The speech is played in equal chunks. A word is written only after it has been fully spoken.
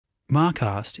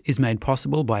Marcast is made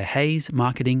possible by Hayes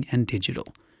Marketing and Digital,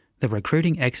 the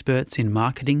recruiting experts in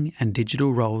marketing and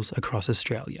digital roles across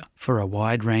Australia for a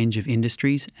wide range of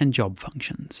industries and job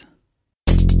functions.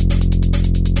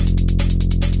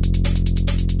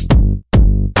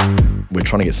 We're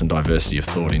trying to get some diversity of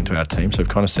thought into our team, so we've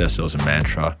kind of set ourselves a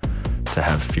mantra to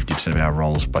have 50% of our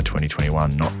roles by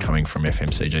 2021 not coming from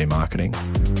FMCG marketing.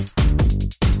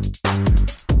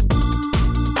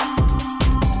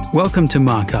 Welcome to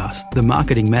Marcast, the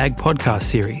Marketing Mag podcast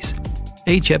series.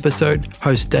 Each episode,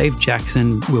 host Dave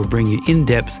Jackson will bring you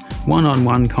in-depth,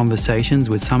 one-on-one conversations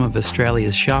with some of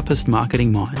Australia's sharpest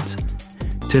marketing minds.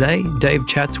 Today, Dave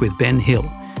chats with Ben Hill,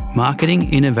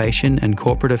 Marketing, Innovation and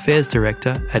Corporate Affairs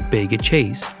Director at Bega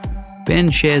Cheese. Ben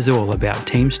shares all about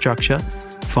team structure,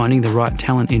 finding the right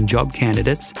talent in job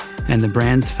candidates, and the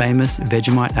brand's famous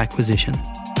Vegemite acquisition.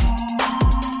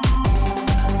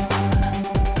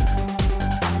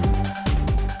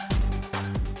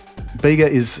 Bega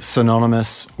is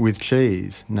synonymous with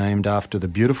cheese, named after the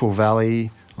beautiful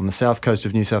valley on the south coast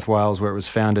of New South Wales where it was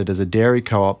founded as a dairy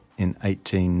co-op in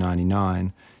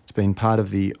 1899. It's been part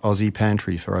of the Aussie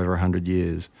pantry for over 100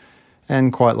 years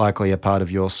and quite likely a part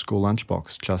of your school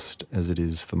lunchbox, just as it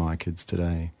is for my kids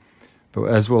today. But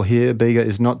as we'll hear, Bega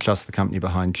is not just the company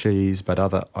behind cheese, but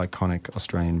other iconic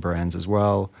Australian brands as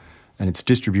well, and its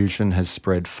distribution has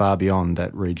spread far beyond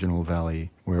that regional valley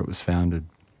where it was founded.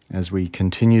 As we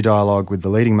continue dialogue with the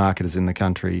leading marketers in the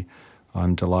country,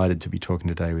 I'm delighted to be talking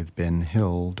today with Ben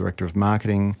Hill, Director of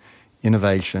Marketing,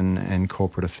 Innovation and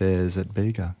Corporate Affairs at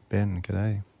Bega. Ben,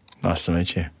 g'day. Nice to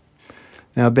meet you.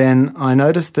 Now, Ben, I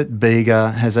noticed that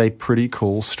Bega has a pretty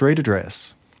cool street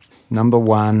address, number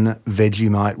 1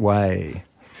 Vegemite Way,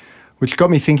 which got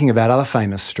me thinking about other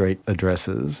famous street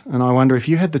addresses, and I wonder if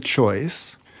you had the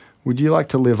choice, would you like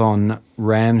to live on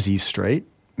Ramsay Street,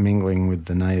 mingling with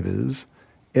the neighbours,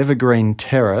 Evergreen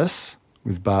Terrace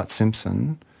with Bart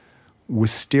Simpson,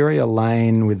 Wisteria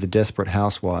Lane with the Desperate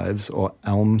Housewives, or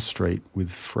Elm Street with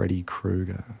Freddy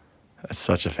Krueger? That's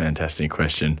such a fantastic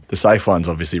question. The safe one's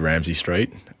obviously Ramsay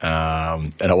Street,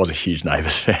 and I was a huge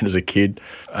Neighbours fan as a kid.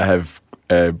 I have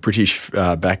a British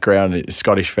background, a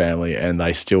Scottish family, and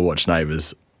they still watch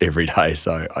Neighbours every day,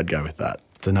 so I'd go with that.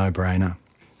 It's a no-brainer.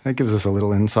 That gives us a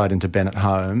little insight into Ben at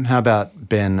home. How about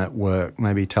Ben at work?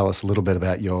 Maybe tell us a little bit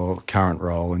about your current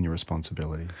role and your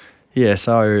responsibilities. Yeah,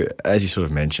 so as you sort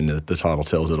of mentioned, the title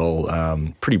tells it all.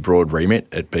 Pretty broad remit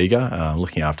at Bega,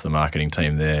 looking after the marketing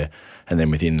team there. And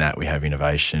then within that, we have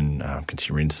innovation,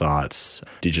 consumer insights,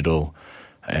 digital,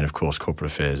 and of course corporate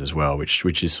affairs as well,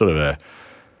 which is sort of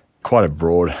quite a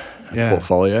broad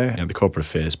portfolio. And the corporate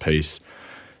affairs piece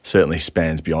certainly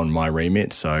spans beyond my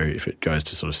remit. So if it goes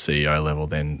to sort of CEO level,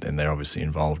 then they're obviously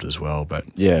involved as well. But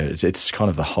yeah, it's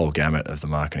kind of the whole gamut of the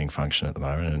marketing function at the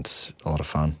moment, and it's a lot of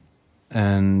fun.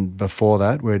 And before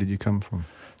that, where did you come from?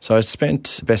 So I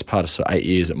spent the best part of sort of 8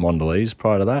 years at Mondelez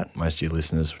prior to that. Most of your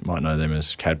listeners might know them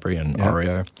as Cadbury and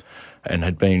Oreo. And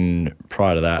had been,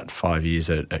 prior to that, 5 years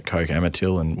at Coke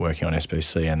Amatil and working on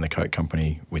SBC and the Coke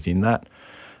company within that.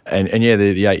 And yeah,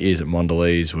 the 8 years at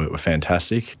Mondelez were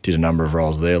fantastic. Did a number of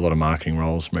roles there, a lot of marketing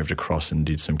roles, moved across and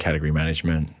did some category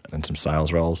management and some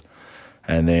sales roles.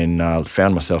 And then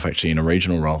found myself actually in a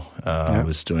regional role. I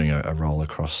was doing a role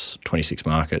across 26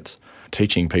 markets,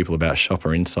 teaching people about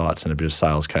shopper insights and a bit of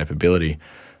sales capability,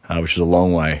 which was a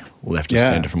long way left of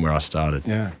centre from where I started.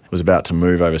 Yeah. I was about to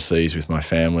move overseas with my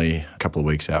family a couple of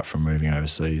weeks out from moving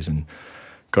overseas, and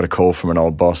got a call from an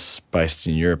old boss based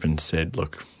in Europe and said,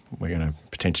 look, we're going to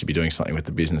potentially be doing something with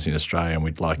the business in Australia and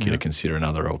we'd like you to consider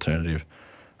another alternative,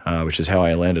 which is how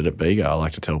I landed at Bega. I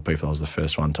like to tell people I was the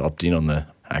first one to opt in on the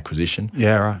acquisition.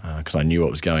 Yeah, right. Because I knew what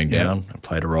was going down. I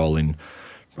played a role in,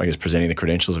 I guess, presenting the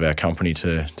credentials of our company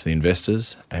to the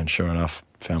investors, and sure enough,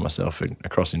 found myself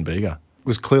across in Bega. It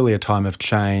was clearly a time of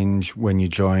change when you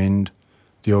joined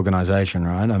the organisation,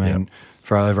 right? I mean,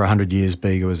 for over 100 years,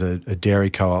 Bega was a dairy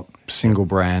co-op, single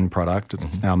brand product.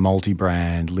 It's now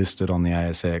multi-brand, listed on the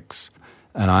ASX.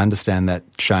 And I understand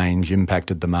that change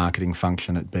impacted the marketing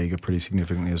function at Bega pretty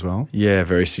significantly as well. Yeah,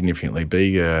 very significantly.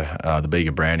 Bega, the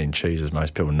Bega brand in cheese, as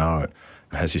most people know it,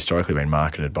 has historically been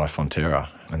marketed by Fonterra,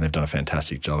 and they've done a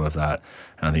fantastic job of that.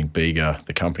 And I think Bega,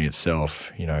 the company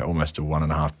itself, almost a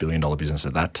 $1.5 billion business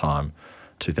at that time,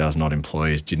 2,000 odd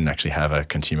employees, didn't actually have a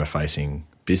consumer-facing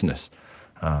business.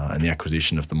 And the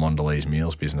acquisition of the Mondelez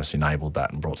Meals business enabled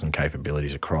that and brought some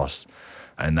capabilities across.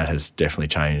 And that has definitely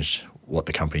changed what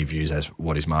the company views as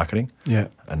what is marketing. Yeah.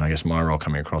 And I guess my role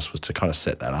coming across was to kind of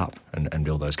set that up and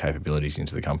build those capabilities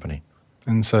into the company.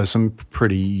 And so some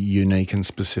pretty unique and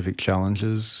specific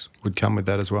challenges would come with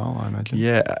that as well, I imagine.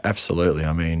 Yeah, absolutely.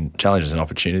 I mean, challenges and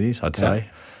opportunities, I'd say.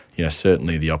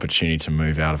 certainly the opportunity to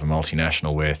move out of a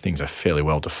multinational where things are fairly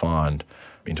well defined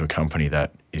into a company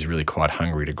that is really quite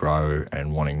hungry to grow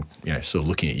and wanting, sort of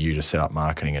looking at you to set up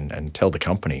marketing and tell the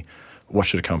company, what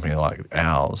should a company like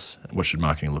ours, what should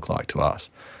marketing look like to us?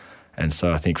 And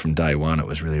so I think from day one it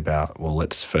was really about, well,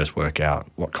 let's first work out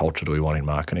what culture do we want in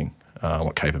marketing,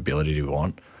 what capability do we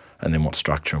want, and then what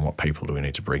structure and what people do we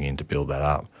need to bring in to build that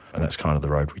up. And that's kind of the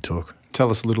road we took. Tell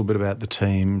us a little bit about the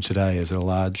team today. Is it a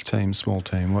large team, small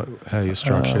team? How are you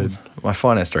structured? My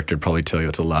finance director would probably tell you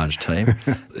it's a large team.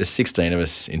 There's 16 of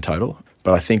us in total,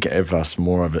 but I think of us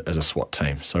more of it as a SWAT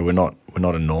team. So we're not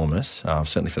enormous.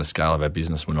 Certainly for the scale of our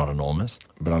business, we're not enormous.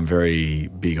 But I'm very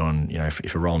big on,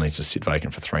 if a role needs to sit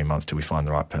vacant for 3 months till we find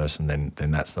the right person, then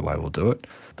that's the way we'll do it.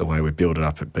 The way we build it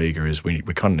up at Bega is we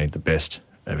kind of need the best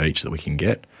of each that we can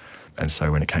get. And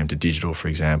so when it came to digital, for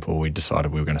example, we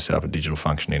decided we were going to set up a digital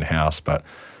function in-house, but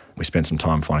we spent some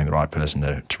time finding the right person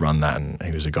to run that, and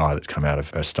he was a guy that's come out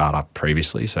of a startup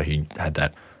previously, so he had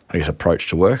that, approach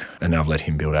to work, and now I've let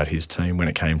him build out his team. When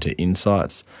it came to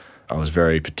insights, I was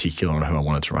very particular on who I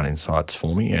wanted to run insights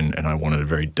for me, and I wanted a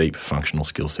very deep functional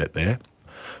skill set there.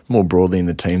 More broadly in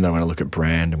the team, though, when I look at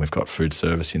brand, and we've got food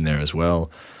service in there as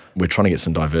well, we're trying to get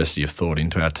some diversity of thought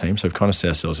into our team, so we've kind of set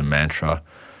ourselves a mantra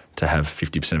to have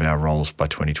 50% of our roles by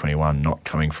 2021 not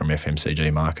coming from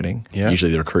FMCG marketing. Yeah. Usually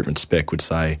the recruitment spec would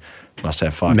say must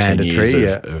have 5-10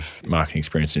 years of marketing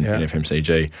experience in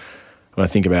FMCG. When I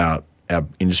think about our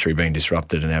industry being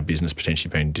disrupted and our business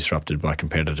potentially being disrupted by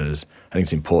competitors, I think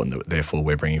it's important that therefore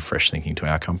we're bringing fresh thinking to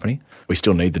our company. We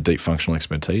still need the deep functional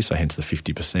expertise, so hence the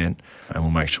 50%, and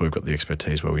we'll make sure we've got the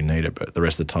expertise where we need it. But the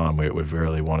rest of the time we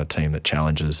really want a team that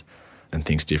challenges and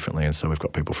thinks differently. And so we've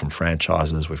got people from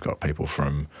franchises, we've got people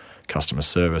from customer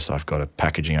service, I've got a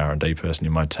packaging R&D person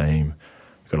in my team,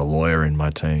 I've got a lawyer in my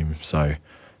team. So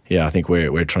I think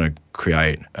we're trying to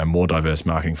create a more diverse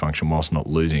marketing function whilst not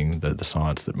losing the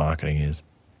science that marketing is.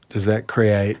 Does that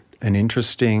create an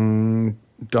interesting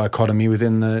dichotomy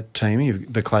within the team,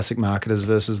 the classic marketers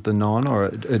versus the non,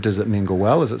 or does it mingle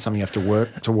well? Is it something you have to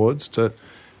work towards to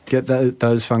get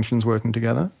those functions working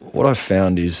together? What I've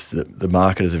found is that the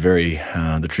marketers are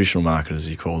the traditional marketers, as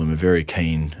you call them, are very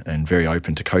keen and very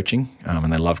open to coaching,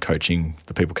 and they love coaching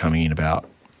the people coming in about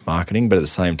marketing, but at the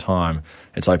same time,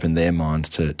 it's opened their minds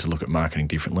to look at marketing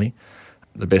differently.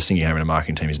 The best thing you have in a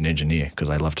marketing team is an engineer because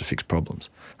they love to fix problems.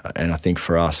 And I think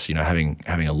for us, having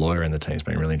a lawyer in the team has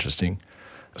been really interesting.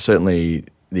 Certainly,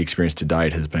 the experience to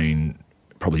date has been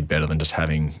probably better than just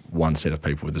having one set of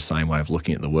people with the same way of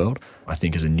looking at the world. I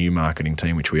think as a new marketing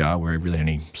team, which we are, we're really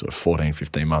only sort of 14,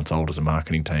 15 months old as a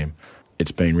marketing team.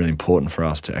 It's been really important for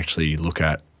us to actually look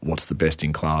at what's the best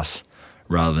in class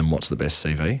rather than what's the best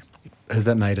CV. Has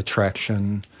that made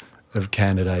attraction of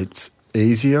candidates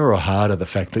easier or harder, the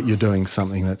fact that you're doing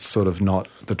something that's sort of not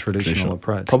the traditional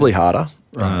approach? Probably harder.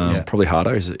 Right, Probably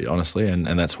harder, honestly, and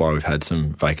that's why we've had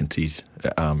some vacancies,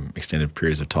 extended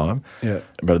periods of time. Yeah.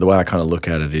 But the way I kind of look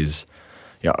at it is,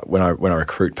 when I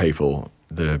recruit people,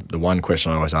 the one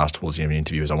question I always ask towards the end of an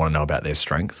interview is I want to know about their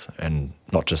strengths and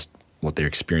not just what their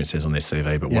experience is on their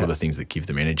CV, but what are the things that give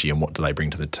them energy and what do they bring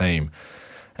to the team.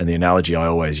 And the analogy I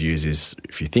always use is,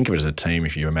 if you think of it as a team,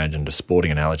 if you imagined a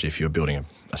sporting analogy, if you're building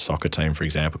a soccer team, for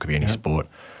example, it could be any sport,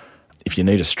 if you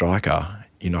need a striker,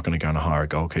 you're not going to go and hire a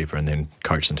goalkeeper and then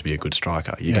coach them to be a good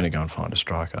striker. You're going to go and find a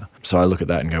striker. So I look at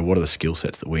that and go, what are the skill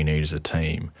sets that we need as a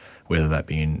team, whether that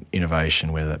be in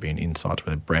innovation, whether that be in insights,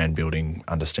 whether brand building,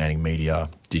 understanding media,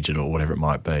 digital, whatever it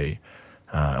might be,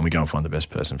 and we go and find the best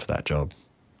person for that job.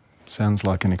 Sounds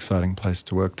like an exciting place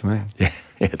to work to me. Yeah,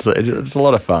 it's a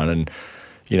lot of fun, and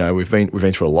we've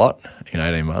been through a lot in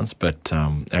 18 months, but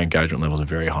our engagement levels are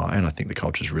very high, and I think the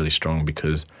culture is really strong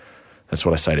because that's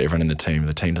what I say to everyone in the team.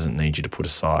 The team doesn't need you to put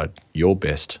aside your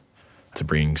best to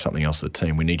bring something else to the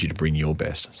team. We need you to bring your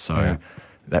best. So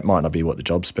that might not be what the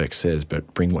job spec says,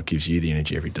 but bring what gives you the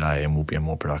energy every day and we'll be a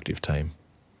more productive team.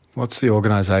 What's the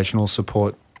organisational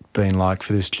support been like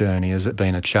for this journey? Has it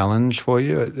been a challenge for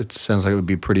you? It sounds like it would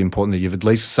be pretty important that you've at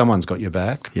least someone's got your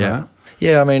back. Yeah. Right?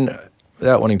 Yeah, I mean,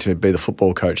 without wanting to be the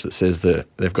football coach that says that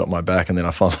they've got my back and then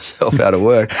I find myself out of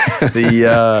work, the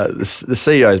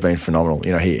CEO has been phenomenal.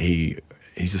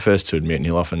 He's the first to admit, and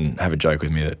he'll often have a joke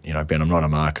with me that, Ben, I'm not a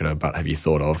marketer, but have you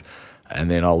thought of? And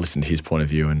then I'll listen to his point of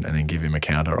view and then give him a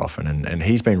counter often. And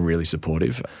he's been really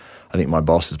supportive. I think my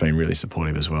boss has been really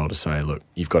supportive as well to say, look,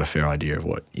 you've got a fair idea of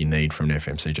what you need from an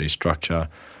FMCG structure.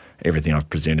 Everything I've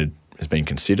presented has been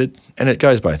considered. And it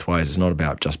goes both ways. It's not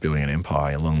about just building an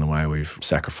empire. Along the way, we've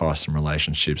sacrificed some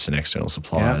relationships and external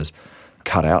suppliers,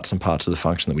 cut out some parts of the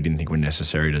function that we didn't think were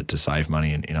necessary to save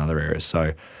money in other areas.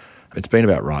 So it's been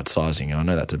about right sizing. And I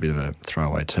know that's a bit of a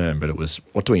throwaway term, but it was,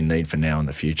 what do we need for now and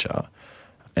the future?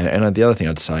 And the other thing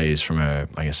I'd say is from an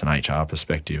HR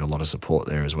perspective, a lot of support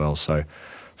there as well. So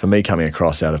for me coming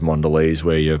across out of Mondelez,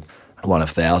 where you're one of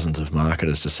thousands of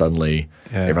marketers, to suddenly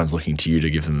everyone's looking to you to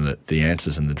give them the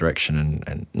answers and the direction,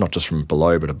 and not just from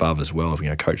below but above as well,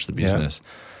 coach the business.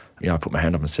 I put my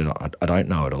hand up and said, I don't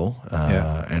know it all,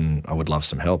 and I would love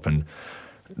some help. And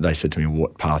they said to me,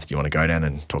 what path do you want to go down?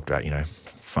 And talked about,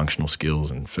 functional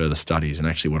skills and further studies. And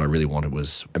actually what I really wanted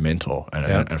was a mentor and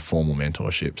a formal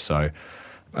mentorship. So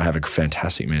I have a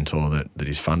fantastic mentor that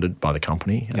is funded by the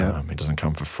company. It doesn't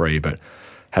come for free, but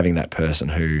having that person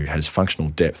who has functional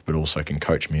depth but also can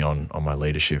coach me on my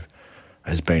leadership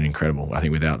has been incredible. I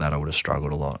think without that I would have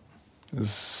struggled a lot. It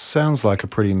sounds like a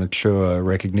pretty mature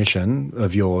recognition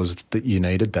of yours that you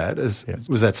needed that.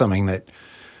 Was that something that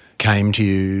came to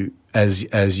you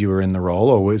as you were in the role,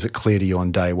 or was it clear to you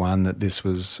on day one that this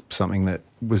was something that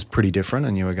was pretty different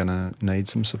and you were going to need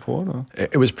some support? Or?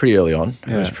 It was pretty early on.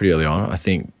 I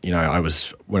think,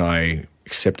 when I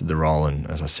accepted the role, and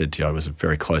as I said to you, I was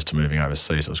very close to moving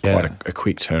overseas. It was quite a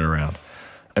quick turnaround.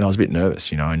 And I was a bit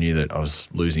nervous. I knew that I was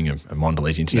losing a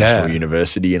Mondelez International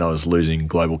University, and I was losing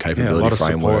global capability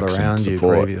frameworks around and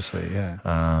support you previously.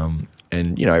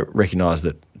 And recognised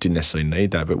that didn't necessarily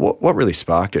need that. But what really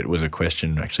sparked it was a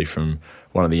question actually from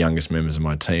one of the youngest members of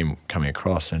my team coming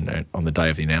across, and on the day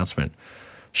of the announcement,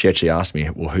 she actually asked me,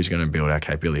 well, who's going to build our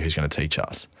capability? Who's going to teach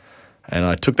us? And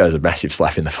I took that as a massive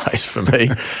slap in the face for me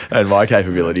and my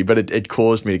capability. But it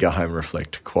caused me to go home and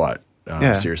reflect quite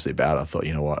seriously about it. I thought,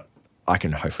 you know what? I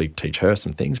can hopefully teach her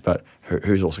some things, but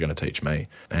who's also going to teach me?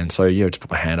 And so, just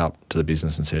put my hand up to the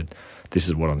business and said, this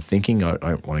is what I'm thinking. I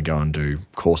don't want to go and do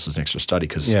courses and extra study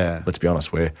because, let's be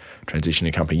honest, we're transitioning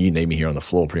a company. You need me here on the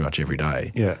floor pretty much every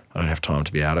day. I don't have time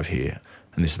to be out of here.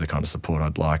 And this is the kind of support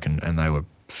I'd like, and they were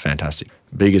fantastic.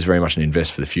 Big is very much an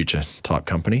invest for the future type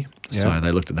company. So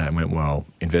they looked at that and went, well,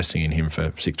 investing in him for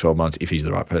 6-12 months, if he's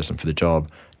the right person for the job,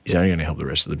 is only going to help the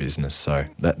rest of the business. So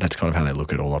that's kind of how they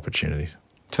look at all opportunities.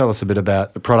 Tell us a bit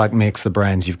about the product mix, the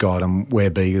brands you've got, and where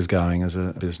Big is going as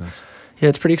a business. Yeah,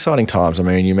 it's pretty exciting times. I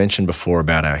mean, you mentioned before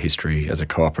about our history as a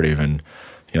cooperative and,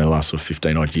 the last sort of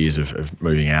 15 odd years of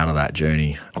moving out of that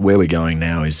journey. Where we're going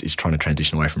now is trying to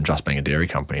transition away from just being a dairy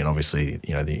company. And obviously,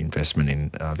 the investment in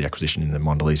the acquisition in the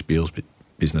Mondelez Beals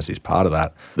business is part of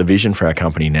that. The vision for our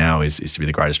company now is to be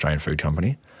the great Australian food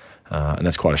company. And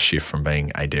that's quite a shift from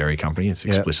being a dairy company. It's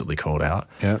explicitly called out.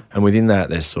 And within that,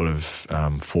 there's sort of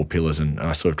 4 pillars, and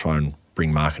I sort of try and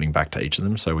bring marketing back to each of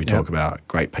them. So we talk about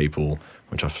great people,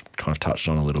 which I've kind of touched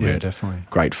on a little bit. Definitely.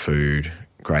 Great food,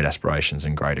 great aspirations,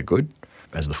 and greater good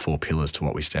as the 4 pillars to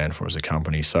what we stand for as a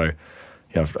company. So,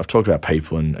 I've talked about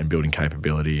people and building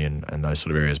capability and those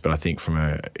sort of areas, but I think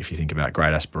if you think about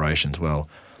great aspirations, well,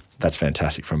 that's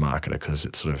fantastic for a marketer because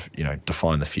it's sort of,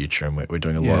 define the future, and we're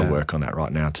doing a lot of work on that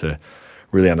right now to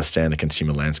really understand the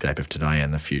consumer landscape of today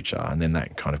and the future. And then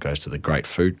that kind of goes to the great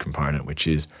food component, which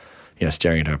is,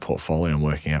 staring into our portfolio and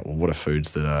working out, well, what are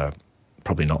foods that are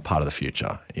probably not part of the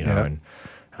future, and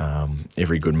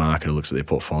every good marketer looks at their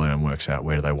portfolio and works out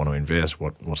where do they want to invest,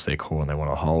 what's their core and they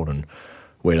want to hold, and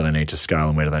where do they need to scale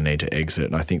and where do they need to exit.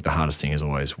 And I think the hardest thing is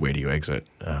always, where do you exit?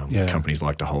 Companies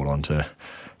like to hold on to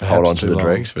the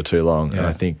dregs for too long. And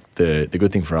I think the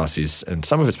good thing for us is, and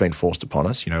some of it's been forced upon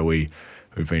us, we've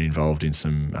been involved in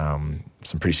some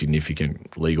pretty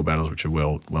significant legal battles which are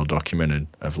well documented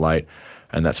of late,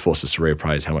 and that's forced us to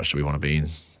reappraise how much do we want to be in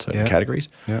certain categories.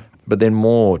 But then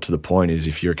more to the point is,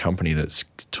 if you're a company that's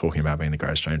talking about being the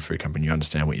great Australian food company, you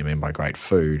understand what you mean by great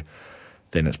food,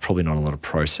 then it's probably not a lot of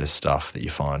processed stuff that you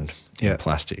find in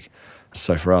plastic.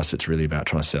 So for us, it's really about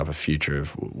trying to set up a future of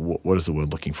what is the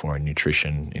world looking for in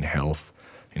nutrition, in health,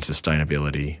 in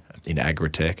sustainability, in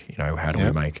agri-tech. How do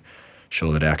we make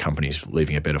sure that our company's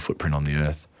leaving a better footprint on the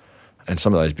earth? And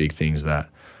some of those big things that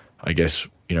I guess,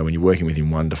 when you're working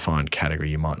within one defined category,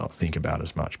 you might not think about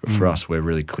as much. But for us, we're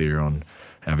really clear on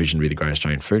our vision to be the great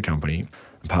Australian food company.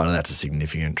 And part of that's a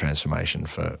significant transformation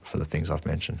for the things I've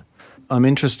mentioned. I'm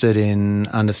interested in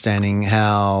understanding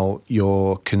how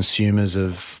your consumers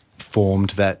have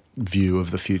formed that view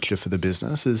of the future for the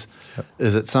business. Is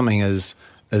it something as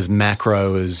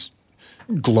macro as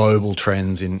global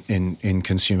trends in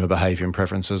consumer behaviour and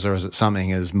preferences, or is it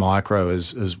something as micro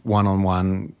as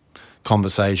one-on-one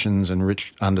conversations and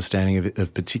rich understanding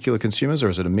of particular consumers, or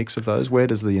is it a mix of those? Where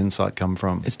does the insight come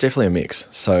from? It's definitely a mix.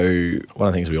 So one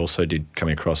of the things we also did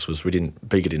coming across was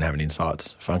Bega didn't have an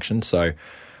insights function. So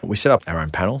we set up our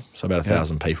own panel, so about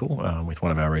 1,000 people with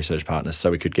one of our research partners, so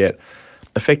we could get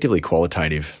effectively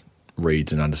qualitative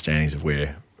reads and understandings of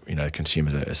where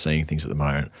consumers are seeing things at the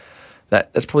moment.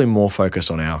 That's probably more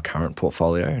focused on our current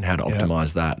portfolio and how to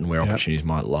optimise that and where opportunities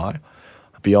might lie.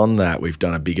 Beyond that, we've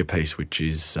done a bigger piece, which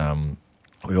is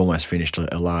we've almost finished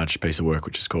a large piece of work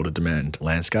which is called a demand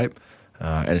landscape.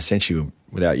 And essentially,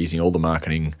 without using all the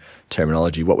marketing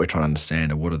terminology, what we're trying to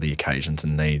understand are what are the occasions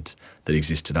and needs that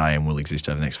exist today and will exist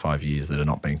over the next 5 years that are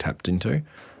not being tapped into.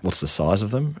 What's the size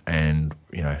of them, and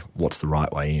what's the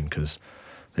right way in? Because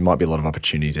there might be a lot of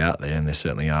opportunities out there, and there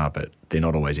certainly are, but they're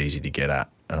not always easy to get at.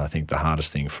 And I think the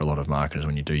hardest thing for a lot of marketers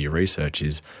when you do your research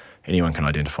is anyone can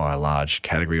identify a large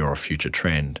category or a future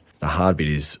trend. The hard bit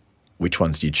is which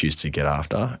ones do you choose to get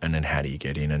after, and then how do you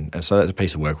get in? And so that's a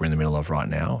piece of work we're in the middle of right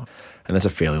now. And that's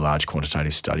a fairly large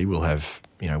quantitative study. We'll have,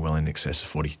 well in excess of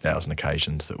 40,000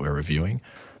 occasions that we're reviewing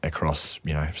across,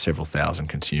 several thousand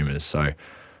consumers. So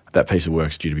that piece of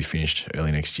work's due to be finished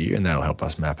early next year, and that'll help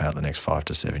us map out the next 5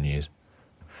 to 7 years.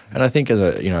 And I think as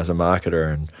a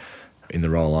marketer and in the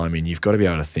role I'm in, you've got to be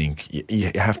able to think,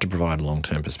 you have to provide a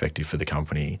long-term perspective for the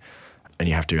company, and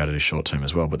you have to be able to do short-term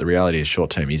as well. But the reality is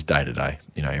short-term is day-to-day.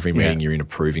 Every meeting you're in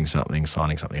approving something,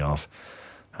 signing something off,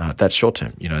 that's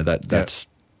short-term.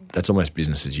 That's almost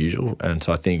business as usual. And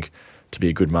so I think to be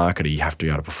a good marketer, you have to be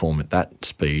able to perform at that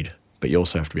speed, but you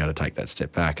also have to be able to take that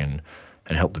step back and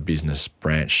help the business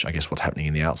branch, I guess, what's happening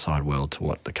in the outside world to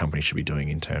what the company should be doing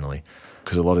internally.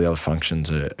 Because a lot of the other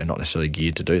functions are not necessarily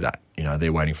geared to do that.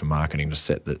 They're waiting for marketing to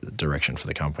set the direction for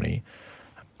the company.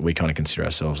 We kind of consider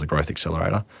ourselves the growth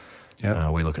accelerator.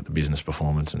 Yep. We look at the business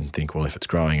performance and think, well, if it's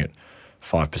growing at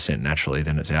 5% naturally,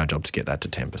 then it's our job to get that to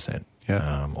 10%,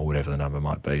 or whatever the number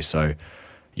might be. So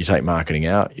you take marketing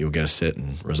out, you'll get a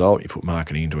certain result. You put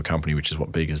marketing into a company, which is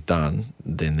what Big has done,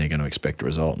 then they're going to expect a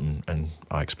result, and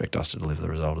I expect us to deliver the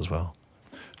result as well.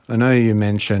 I know you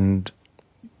mentioned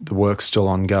the work's still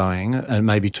ongoing, and it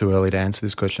may be too early to answer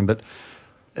this question, but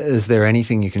is there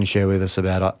anything you can share with us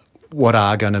about what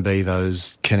are going to be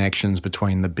those connections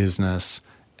between the business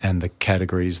and the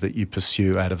categories that you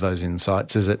pursue out of those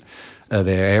insights? Are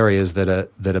there areas that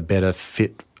are better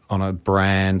fit on a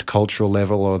brand cultural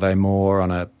level, or are they more on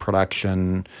a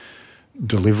production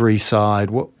delivery side?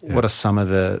 What are some of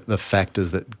the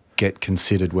factors that get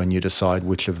considered when you decide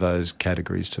which of those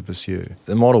categories to pursue?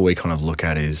 The model we kind of look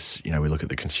at is, we look at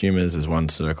the consumers as one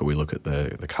circle, we look at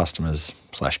the customers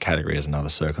 / category as another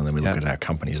circle, and then we look at our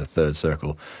company as a third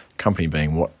circle. Company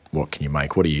being what can you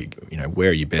make? What are you, where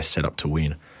are you best set up to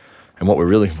win? And what we're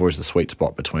really looking for is the sweet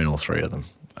spot between all three of them.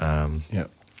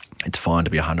 It's fine to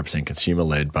be 100%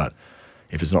 consumer-led, but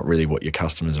if it's not really what your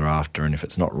customers are after, and if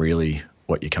it's not really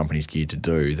what your company's geared to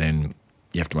do, then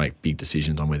you have to make big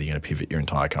decisions on whether you're going to pivot your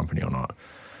entire company or not.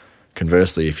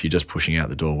 Conversely, if you're just pushing out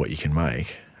the door what you can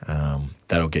make,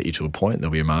 that'll get you to a point.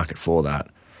 There'll be a market for that,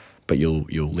 but you'll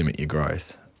limit your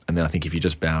growth. And then I think if you're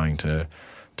just bowing to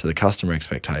the customer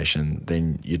expectation,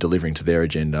 then you're delivering to their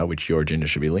agenda, which your agenda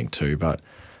should be linked to, but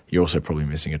you're also probably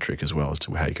missing a trick as well as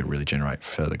to how you could really generate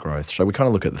further growth. So we kind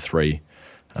of look at the three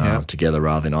together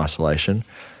rather than isolation.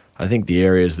 I think the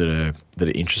areas that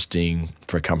are interesting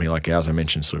for a company like ours, I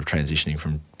mentioned sort of transitioning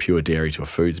from pure dairy to a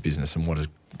foods business, and what does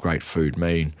great food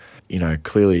mean?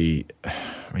 Clearly,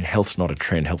 health's not a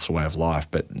trend, health's a way of life,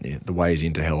 but the ways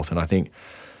into health. And I think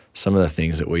some of the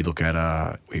things that we look at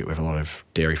are, we have a lot of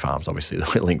dairy farms, obviously,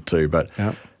 that we're linked to, but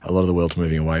a lot of the world's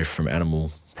moving away from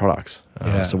animal products.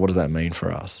 So what does that mean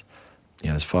for us?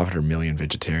 There's 500 million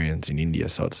vegetarians in India,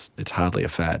 so it's hardly a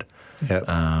fad.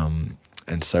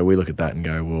 And so we look at that and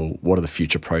go, well, what are the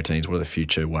future proteins? What are the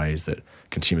future ways that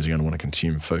consumers are going to want to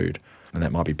consume food? And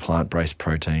that might be plant-based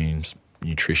proteins,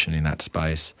 nutrition in that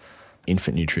space.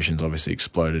 Infant nutrition's obviously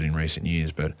exploded in recent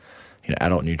years, but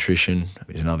adult nutrition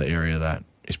is another area that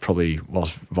is probably,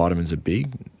 whilst vitamins are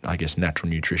big, I guess natural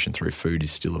nutrition through food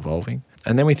is still evolving.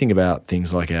 And then we think about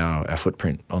things like our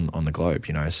footprint on the globe,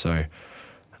 so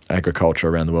agriculture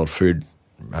around the world, food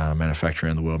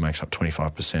manufacturing around the world makes up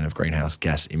 25% of greenhouse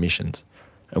gas emissions.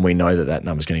 And we know that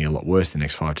number is going to get a lot worse in the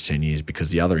next 5 to 10 years because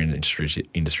the other industries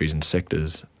and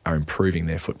sectors are improving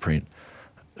their footprint.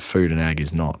 Food and ag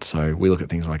is not. So we look at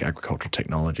things like agricultural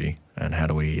technology and how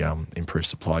do we improve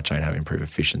supply chain, how do we improve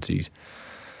efficiencies,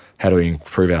 how do we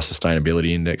improve our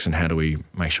sustainability index, and how do we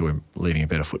make sure we're leaving a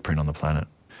better footprint on the planet.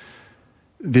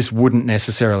 This wouldn't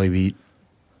necessarily be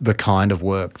the kind of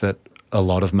work that a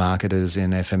lot of marketers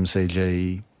in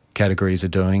FMCG categories are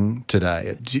doing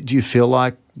today. Do you feel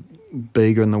like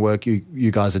Bega and the work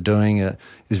you guys are doing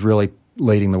is really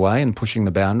leading the way and pushing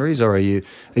the boundaries, or are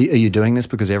you doing this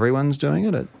because everyone's doing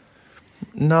it?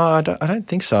 No, I don't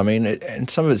think so. And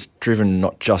some of it's driven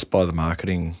not just by the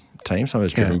marketing team. Some of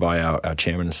it's driven by our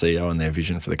chairman and CEO and their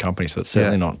vision for the company. So it's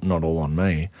certainly not all on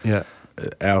me. Yeah.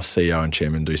 our CEO and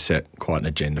chairman do set quite an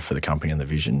agenda for the company and the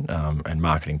vision, and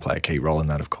marketing play a key role in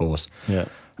that, of course. Yeah.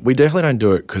 We definitely don't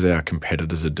do it because our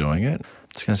competitors are doing it.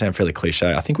 It's going to sound fairly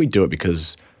cliche. I think we do it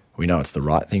because we know it's the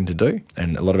right thing to do,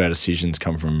 and a lot of our decisions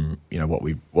come from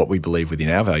what we believe within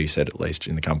our value set, at least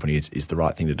in the company, is the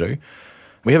right thing to do.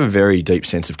 We have a very deep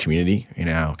sense of community in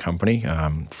our company.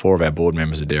 4 of our board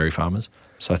members are dairy farmers.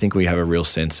 So I think we have a real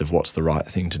sense of what's the right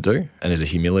thing to do. And there's a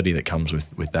humility that comes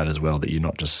with that as well, that you're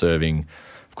not just serving,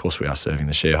 of course we are serving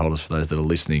the shareholders for those that are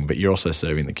listening, but you're also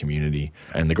serving the community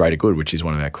and the greater good, which is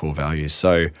one of our core values.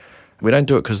 So we don't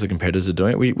do it because the competitors are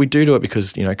doing it. We do it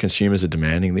because, consumers are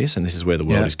demanding this, and this is where the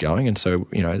world is going. And so,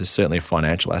 there's certainly a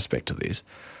financial aspect to this.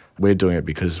 We're doing it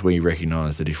because we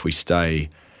recognise that if we stay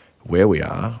where we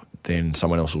are, then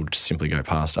someone else will just simply go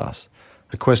past us.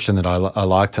 The question that I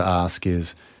like to ask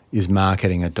is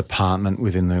marketing a department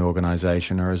within the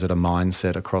organisation, or is it a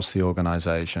mindset across the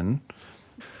organisation?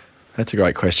 That's a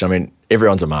great question. I mean,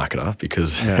 everyone's a marketer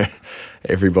because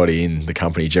everybody in the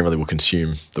company generally will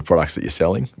consume the products that you're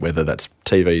selling, whether that's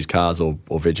TVs, cars or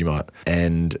Vegemite.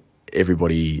 And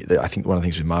everybody, I think one of the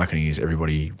things with marketing is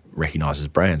everybody recognises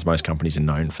brands. Most companies are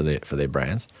known for their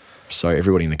brands. So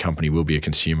everybody in the company will be a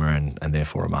consumer and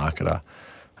therefore a marketer.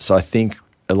 So I think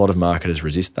a lot of marketers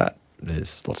resist that.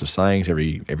 There's lots of sayings,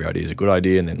 every idea is a good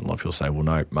idea, and then a lot of people say, well,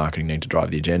 no, marketing need to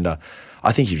drive the agenda.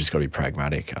 I think you've just got to be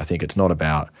pragmatic. I think it's not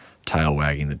about tail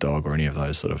wagging the dog or any of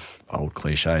those sort of old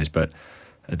cliches, but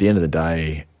at the end of the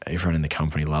day, everyone in the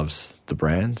company loves the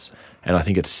brands, and I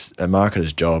think it's a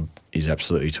marketer's job is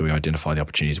absolutely to identify the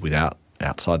opportunities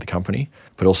outside the company,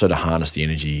 but also to harness the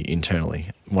energy internally.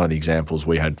 One of the examples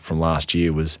we had from last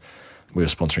year was we were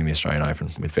sponsoring the Australian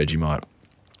Open with Vegemite.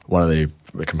 One of the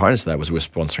components of that was we were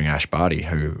sponsoring Ash Barty,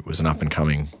 who was an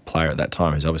up-and-coming player at that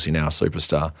time, who's obviously now a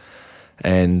superstar.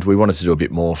 And we wanted to do a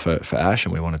bit more for Ash,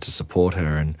 and we wanted to support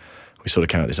her. And we sort of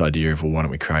came up with this idea of, well, why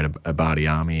don't we create a Barty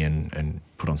army and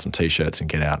put on some T-shirts and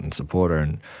get out and support her.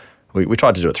 And we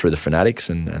tried to do it through the Fanatics,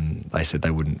 and they said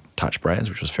they wouldn't touch brands,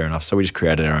 which was fair enough. So we just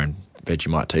created our own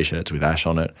Vegemite T-shirts with Ash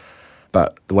on it.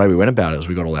 But the way we went about it was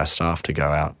we got all our staff to go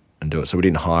out and do it. So we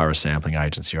didn't hire a sampling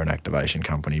agency or an activation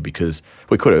company because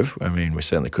we could have. I mean, we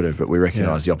certainly could have, but we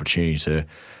recognised the opportunity to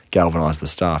galvanise the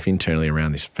staff internally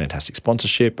around this fantastic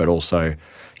sponsorship, but also,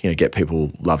 get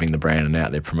people loving the brand and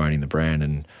out there promoting the brand.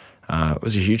 And it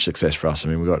was a huge success for us. I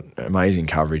mean, we got amazing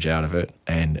coverage out of it.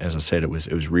 And as I said, it was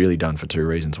really done for 2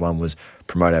 reasons. One was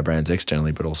promote our brands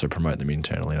externally, but also promote them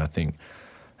internally. And I think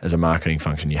as a marketing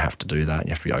function, you have to do that, and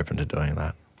you have to be open to doing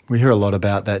that. We hear a lot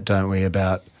about that, don't we,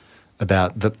 about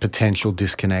the potential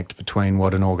disconnect between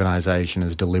what an organisation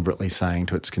is deliberately saying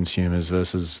to its consumers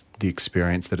versus the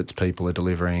experience that its people are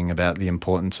delivering, about the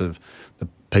importance of the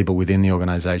people within the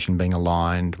organisation being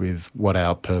aligned with what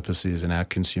our purpose is and our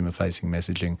consumer-facing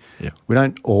messaging. Yeah. We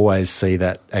don't always see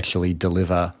that actually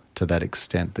deliver to that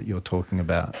extent that you're talking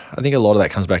about. I think a lot of that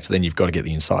comes back to then you've got to get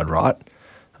the inside right.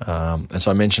 And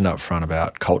so I mentioned up front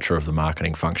about culture of the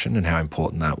marketing function and how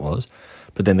important that was.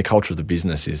 But then the culture of the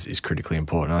business is critically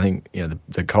important. I think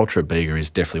the culture at Bega is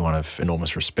definitely one of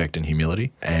enormous respect and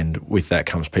humility. And with that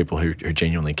comes people who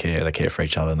genuinely care. They care for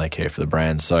each other and they care for the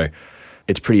brand. So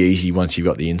it's pretty easy once you've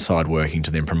got the inside working to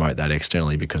then promote that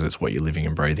externally because it's what you're living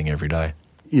and breathing every day.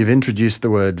 You've introduced the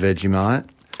word Vegemite.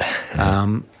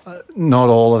 Not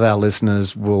all of our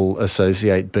listeners will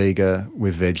associate Bega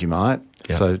with Vegemite.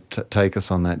 Yep. So take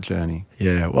us on that journey.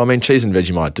 Yeah, well, I mean, cheese and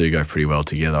Vegemite do go pretty well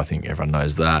together. I think everyone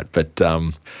knows that. But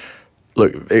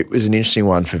look, it was an interesting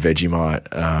one for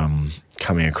Vegemite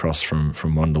coming across from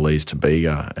Mondelez to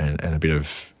Bega and a bit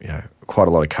of, quite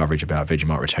a lot of coverage about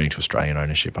Vegemite returning to Australian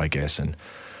ownership, I guess. And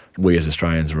we as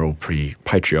Australians are all pretty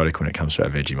patriotic when it comes to our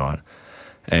Vegemite.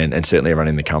 And certainly everyone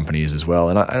in the company is as well.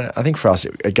 And I think for us,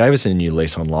 it gave us a new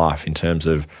lease on life in terms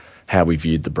of how we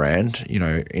viewed the brand. In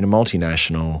a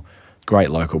multinational, great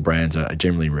local brands are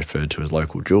generally referred to as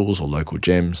local jewels or local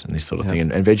gems and this sort of thing.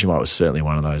 And Vegemite was certainly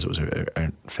one of those. It was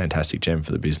a fantastic gem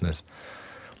for the business.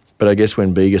 But I guess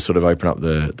when Bega sort of open up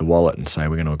the wallet and say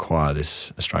we're going to acquire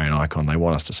this Australian icon, they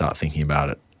want us to start thinking about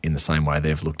it in the same way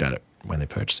they've looked at it when they're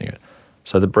purchasing it.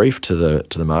 So the brief to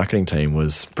the marketing team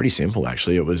was pretty simple,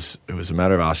 actually. It was a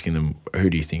matter of asking them,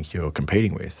 who do you think you're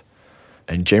competing with?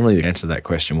 And generally the answer to that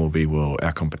question will be, well,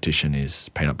 our competition is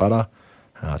peanut butter,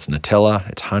 it's Nutella,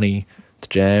 it's honey, it's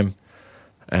jam,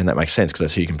 and that makes sense because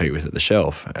that's who you compete with at the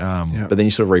shelf. But then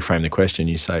you sort of reframe the question,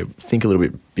 you say, think a little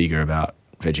bit bigger about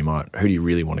Vegemite. Who do you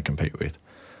really want to compete with?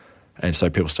 And so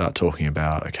people start talking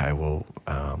about, okay, well,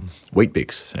 Wheat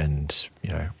Bix and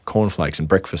cornflakes and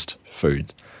breakfast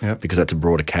foods, because that's a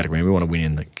broader category and we want to win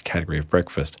in the category of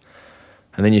breakfast.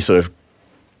 And then you sort of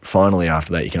finally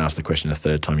after that, you can ask the question a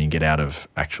third time. You can get out of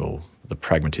the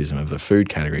pragmatism of the food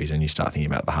categories and you start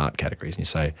thinking about the heart categories. And you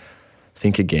say,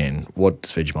 think again, what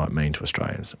does Vegemite mean to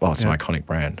Australians? Well, it's an iconic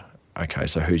brand. Okay,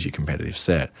 so who's your competitive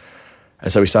set?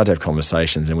 And so we started to have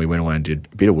conversations, and we went away and did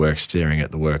a bit of work staring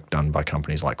at the work done by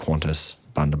companies like Qantas,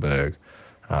 Bundaberg,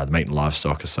 the Meat and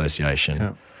Livestock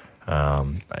Association,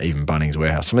 even Bunnings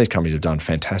Warehouse. Some of these companies have done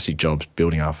fantastic jobs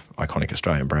building up iconic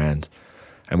Australian brands.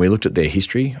 And we looked at their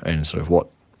history and sort of what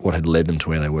had led them to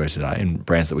where they were today, and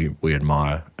brands that we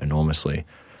admire enormously.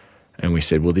 And we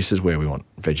said, well, this is where we want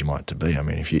Vegemite to be. I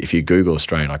mean, if you Google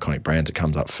Australian iconic brands, it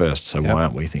comes up first. So why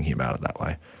aren't we thinking about it that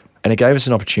way? And it gave us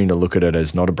an opportunity to look at it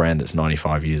as not a brand that's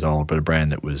 95 years old, but a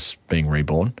brand that was being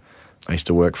reborn. I used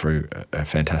to work for a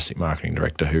fantastic marketing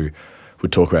director who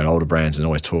would talk about older brands and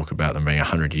always talk about them being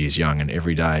 100 years young. And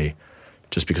every day,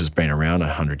 just because it's been around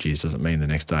 100 years doesn't mean the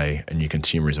next day a new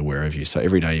consumer is aware of you. So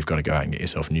every day you've got to go out and get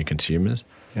yourself new consumers.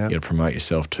 You've got to promote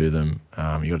yourself to them.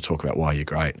 You've got to talk about why you're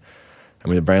great. And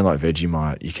with a brand like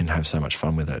Vegemite, you can have so much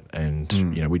fun with it. And,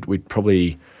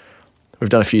 we've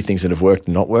done a few things that have worked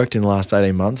and not worked in the last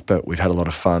 18 months, but we've had a lot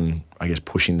of fun, I guess,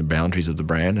 pushing the boundaries of the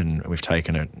brand, and we've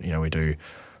taken it, we do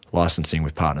licensing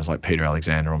with partners like Peter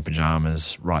Alexander on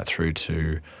pyjamas, right through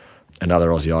to another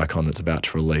Aussie icon that's about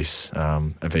to release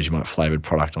a Vegemite flavoured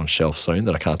product on shelf soon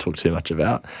that I can't talk too much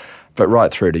about, but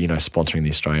right through to, sponsoring the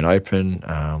Australian Open.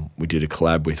 We did a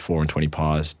collab with 4 and 20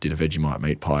 Pies, did a Vegemite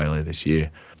meat pie earlier this year,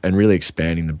 and really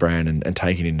expanding the brand and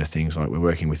taking it into things like we're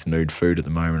working with Nude Food at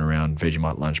the moment around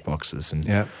Vegemite lunchboxes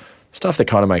and stuff that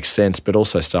kind of makes sense, but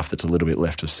also stuff that's a little bit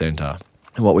left of centre.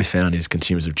 And what we found is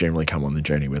consumers have generally come on the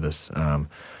journey with us.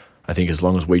 I think as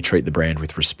long as we treat the brand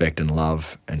with respect and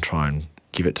love and try and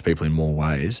give it to people in more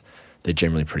ways, they're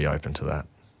generally pretty open to that.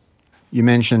 You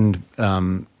mentioned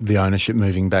the ownership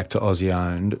moving back to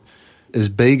Aussie-owned. Is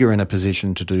Bega in a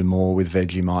position to do more with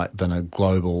Vegemite than a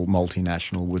global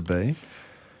multinational would be?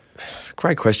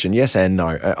 Great question. Yes and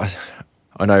no.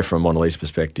 I know from a Mondelez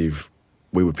perspective,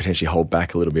 we would potentially hold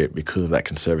back a little bit because of that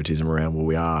conservatism around, well,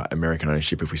 we are American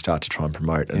ownership. If we start to try and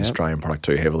promote an Australian product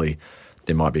too heavily,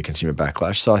 there might be a consumer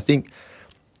backlash. So I think,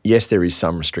 yes, there is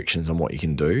some restrictions on what you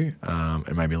can do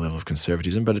and maybe a level of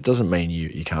conservatism, but it doesn't mean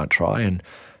you can't try. And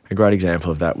a great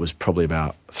example of that was probably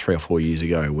about 3 or 4 years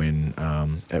ago when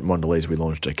at Mondelez we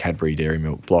launched a Cadbury Dairy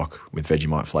Milk block with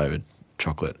Vegemite flavoured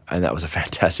chocolate, and that was a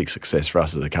fantastic success for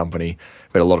us as a company.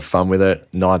 We had a lot of fun with it.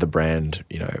 Neither brand,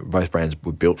 both brands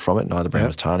were built from it. Neither brand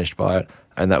was tarnished by it,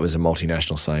 and that was a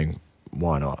multinational saying,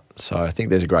 why not? So I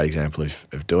think there's a great example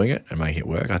of doing it and making it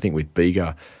work. I think with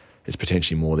Bega, it's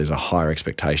potentially more, there's a higher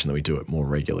expectation that we do it more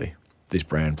regularly. This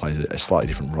brand plays a slightly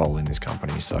different role in this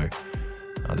company, so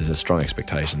there's a strong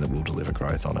expectation that we'll deliver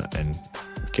growth on it and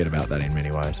get about that in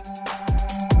many ways.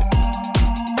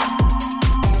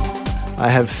 I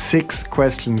have 6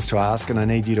 questions to ask, and I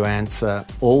need you to answer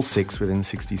all 6 within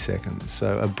 60 seconds.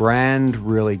 So a brand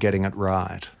really getting it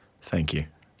right. Thank you.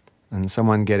 And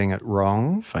someone getting it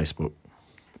wrong. Facebook.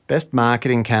 Best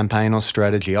marketing campaign or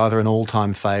strategy, either an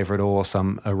all-time favourite or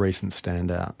a recent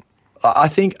standout. I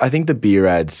think the beer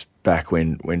ads back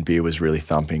when beer was really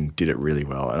thumping did it really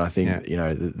well. And I think,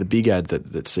 the big ad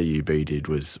that CUB did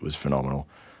was phenomenal.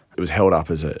 It was held up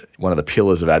as one of the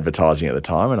pillars of advertising at the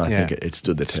time, and I think it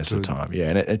stood the test of time. Yeah,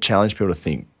 and it challenged people to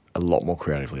think a lot more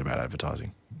creatively about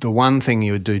advertising. The one thing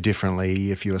you would do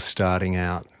differently if you were starting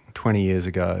out 20 years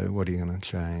ago, what are you going to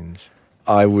change?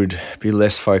 I would be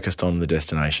less focused on the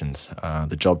destinations.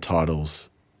 The job titles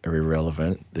are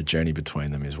irrelevant. The journey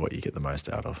between them is what you get the most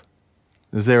out of.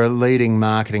 Is there a leading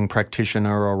marketing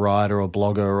practitioner or writer or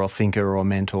blogger or thinker or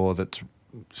mentor that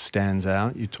stands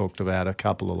out? You talked about a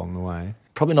couple along the way.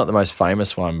 Probably not the most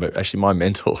famous one, but actually my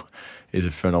mentor is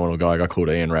a phenomenal guy, a guy called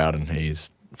Ian Rowden. He's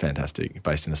fantastic,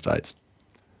 based in the States.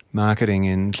 Marketing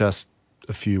in just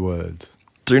a few words.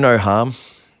 Do no harm,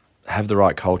 have the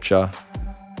right culture,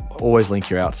 always link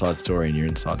your outside story and your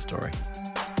inside story.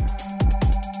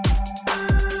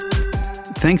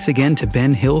 Thanks again to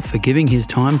Ben Hill for giving his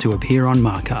time to appear on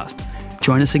Marcast.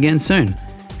 Join us again soon.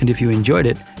 And if you enjoyed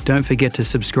it, don't forget to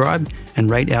subscribe and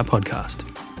rate our podcast.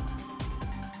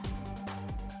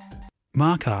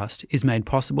 Marcast is made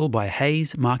possible by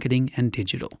Hayes Marketing and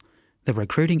Digital, the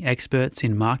recruiting experts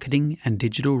in marketing and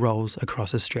digital roles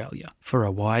across Australia for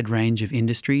a wide range of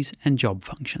industries and job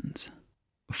functions.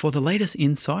 For the latest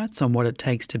insights on what it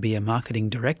takes to be a marketing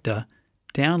director,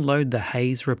 download the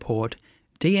Hayes report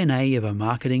DNA of a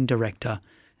Marketing Director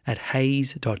at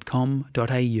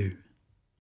hayes.com.au.